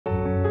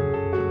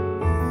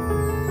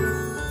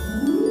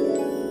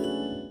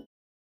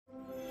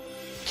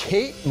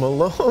Kate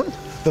Malone,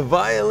 the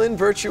violin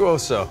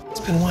virtuoso.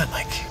 It's been what,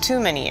 like? Too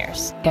many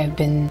years. I've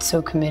been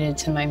so committed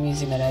to my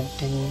music that I've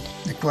been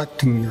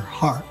neglecting your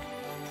heart.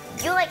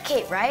 You like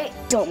Kate, right?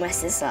 Don't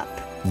mess this up.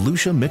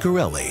 Lucia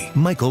Micarelli,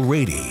 Michael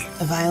Rady.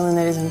 A violin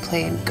that isn't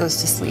played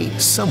goes to sleep.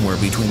 Somewhere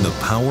between the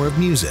power of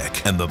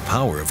music and the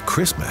power of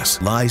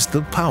Christmas lies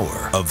the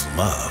power of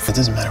love. It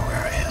doesn't matter where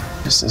I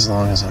am, just as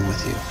long as I'm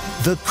with you.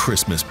 The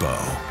Christmas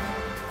Bow.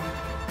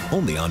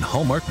 Only on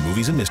Hallmark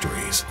Movies and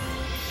Mysteries.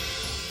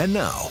 And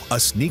now, a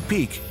sneak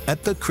peek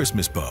at the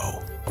Christmas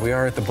Bow. We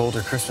are at the Boulder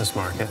Christmas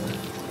Market.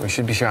 We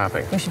should be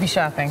shopping. We should be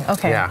shopping.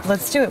 Okay, Yeah.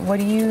 Let's do it. What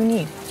do you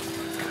need?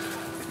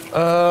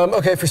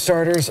 Okay, for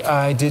starters,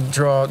 I did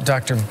draw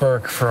Dr.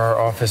 Burke for our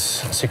office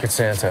Secret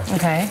Santa.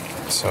 Okay.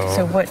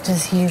 So what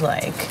does he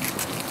like?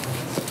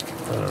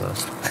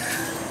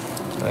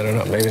 I don't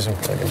know, maybe some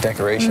like a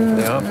decoration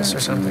for the office or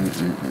something.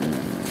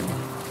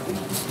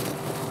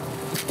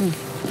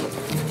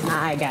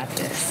 I got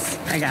this.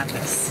 I got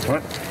this.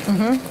 What?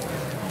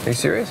 Are you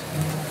serious?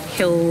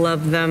 He'll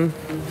love them.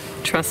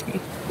 Trust me.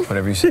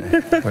 Whatever you say.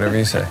 Whatever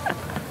you say.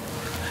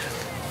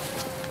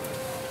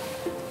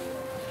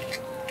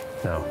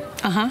 No.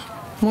 Uh-huh.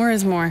 More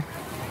is more.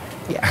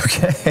 Yeah.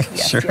 Okay,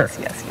 Yes, sure.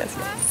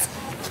 Yes.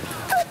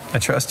 I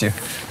trust you. You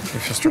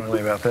feel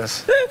strongly about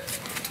this.